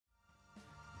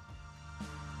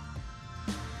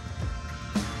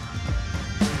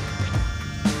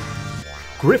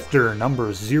Grifter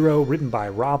 #0, written by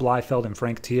Rob Liefeld and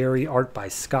Frank Thierry, art by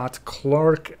Scott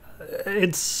Clark.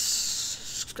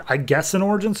 It's, I guess, an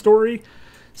origin story.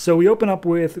 So we open up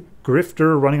with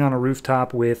Grifter running on a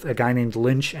rooftop with a guy named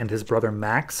Lynch and his brother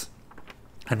Max,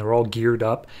 and they're all geared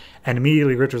up. And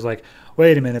immediately Grifter's like,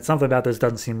 wait a minute, something about this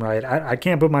doesn't seem right. I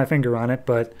can't put my finger on it,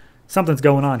 but something's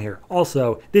going on here.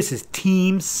 Also, this is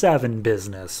Team 7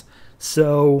 business.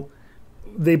 So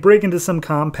they break into some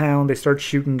compound, they start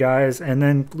shooting guys, and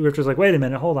then Grifter's like, wait a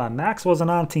minute, hold on, Max wasn't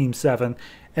on Team 7,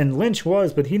 and Lynch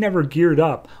was, but he never geared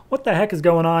up. What the heck is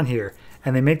going on here?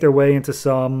 And they make their way into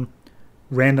some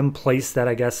random place that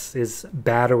I guess is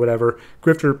bad or whatever.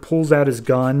 Grifter pulls out his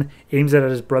gun, aims it at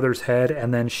his brother's head,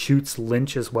 and then shoots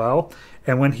Lynch as well.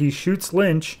 And when he shoots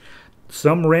Lynch,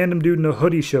 some random dude in a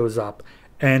hoodie shows up,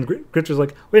 and Grifter's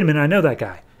like, wait a minute, I know that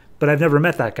guy, but I've never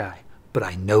met that guy, but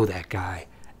I know that guy.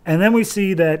 And then we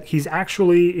see that he's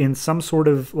actually in some sort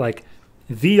of like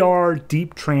VR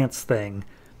deep trance thing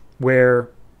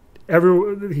where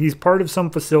he's part of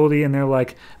some facility, and they're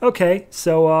like, okay,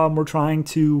 so we're trying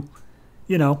to,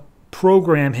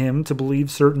 program him to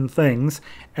believe certain things.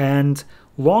 And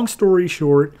long story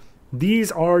short,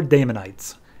 these are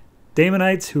Damonites.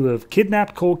 Damonites who have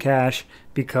kidnapped Cole Cash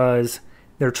because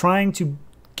they're trying to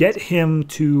get him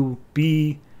to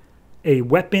be a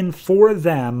weapon for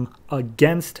them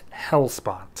against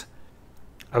Hellspawn.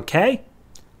 Okay?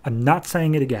 I'm not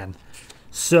saying it again.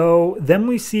 So then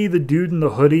we see the dude in the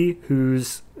hoodie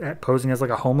who's posing as like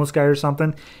a homeless guy or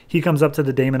something. He comes up to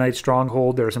the Damonite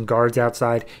stronghold. There are some guards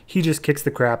outside. He just kicks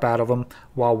the crap out of them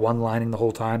while one-lining the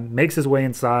whole time. Makes his way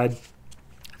inside.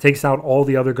 Takes out all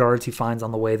the other guards he finds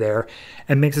on the way there.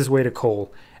 And makes his way to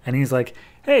Cole. And he's like,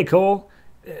 hey, Cole,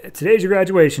 today's your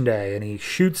graduation day. And he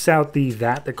shoots out the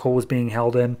vat that Cole was being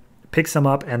held in, picks him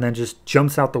up, and then just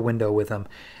jumps out the window with him.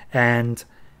 And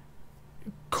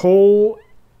Cole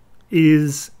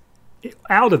is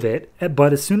out of it,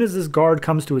 but as soon as this guard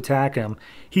comes to attack him,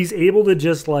 he's able to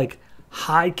just like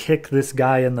high kick this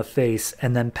guy in the face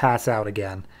and then pass out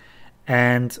again.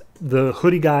 And the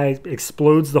hoodie guy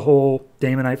explodes the whole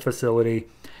Damonite facility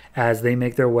as they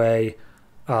make their way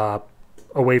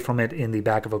away from it in the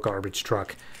back of a garbage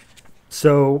truck.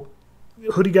 So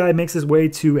hoodie guy makes his way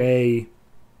to a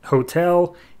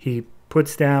hotel. He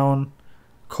puts down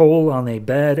Cole on a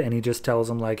bed, and he just tells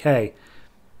him like, hey,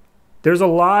 there's a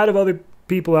lot of other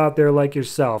people out there like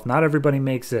yourself. Not everybody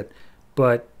makes it,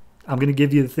 but I'm going to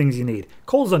give you the things you need.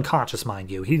 Cole's unconscious, mind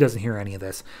you. He doesn't hear any of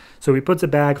this. So he puts a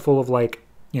bag full of like,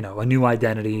 a new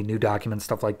identity, new documents,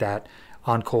 stuff like that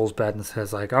on Cole's bed and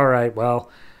says like, all right, well,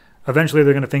 eventually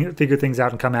they're going to figure things out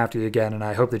and come after you again, and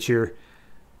I hope that you're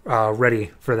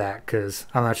ready for that, because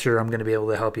I'm not sure I'm going to be able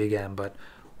to help you again, but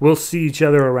we'll see each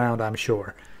other around, I'm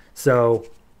sure. So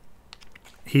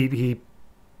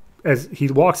as he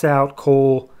walks out,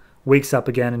 Cole wakes up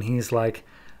again, and he's like,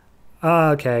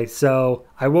 okay, so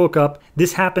I woke up.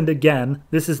 This happened again.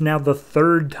 This is now the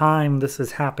third time this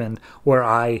has happened where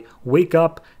I wake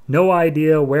up, no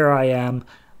idea where I am.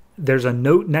 There's a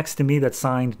note next to me that's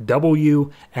signed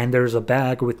W, and there's a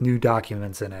bag with new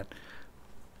documents in it.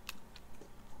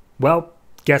 Well,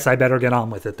 guess I better get on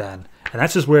with it then. And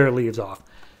that's just where it leaves off.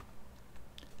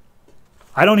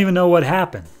 I don't even know what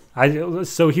happened.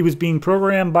 So he was being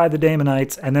programmed by the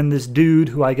Damonites, and then this dude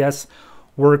who I guess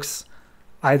works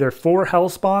either for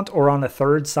Hellspawn or on the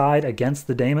third side against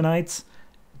the Damonites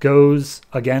goes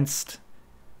against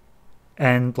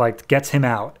and like gets him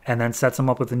out and then sets him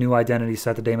up with a new identity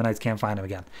so that the Damonites can't find him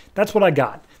again. That's what I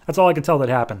got. That's all I can tell that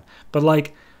happened. But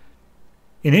like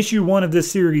in issue 1 of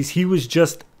this series, he was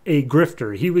just a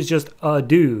grifter. He was just a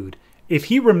dude. If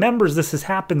he remembers this has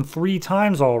happened 3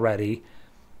 times already,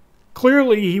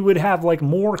 clearly he would have like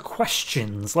more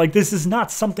questions. Like this is not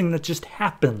something that just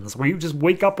happens where you just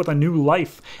wake up with a new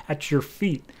life at your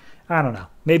feet. I don't know.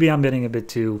 Maybe I'm getting a bit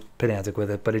too pedantic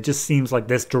with it, but it just seems like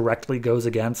this directly goes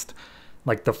against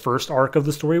like the first arc of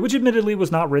the story, which admittedly was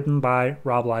not written by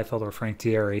Rob Liefeld or Frank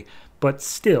Thierry, but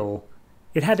still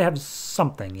it had to have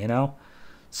something,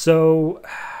 So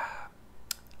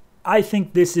I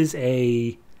think this is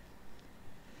a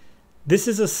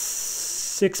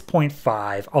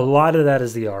 6.5. A lot of that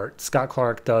is the art. Scott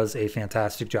Clark does a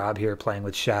fantastic job here playing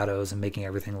with shadows and making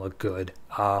everything look good.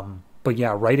 But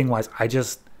yeah, writing-wise,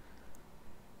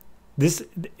 if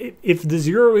the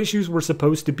 0 issues were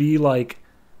supposed to be like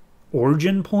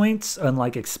origin points and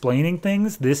like explaining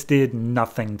things, this did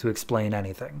nothing to explain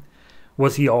anything.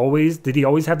 Did he always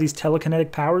have these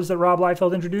telekinetic powers that Rob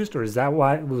Liefeld introduced, or is that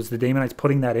why was the Damonites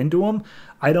putting that into him?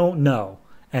 I don't know.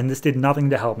 And this did nothing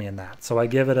to help me in that. So I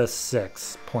give it a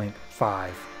 6.5.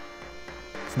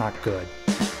 It's not good.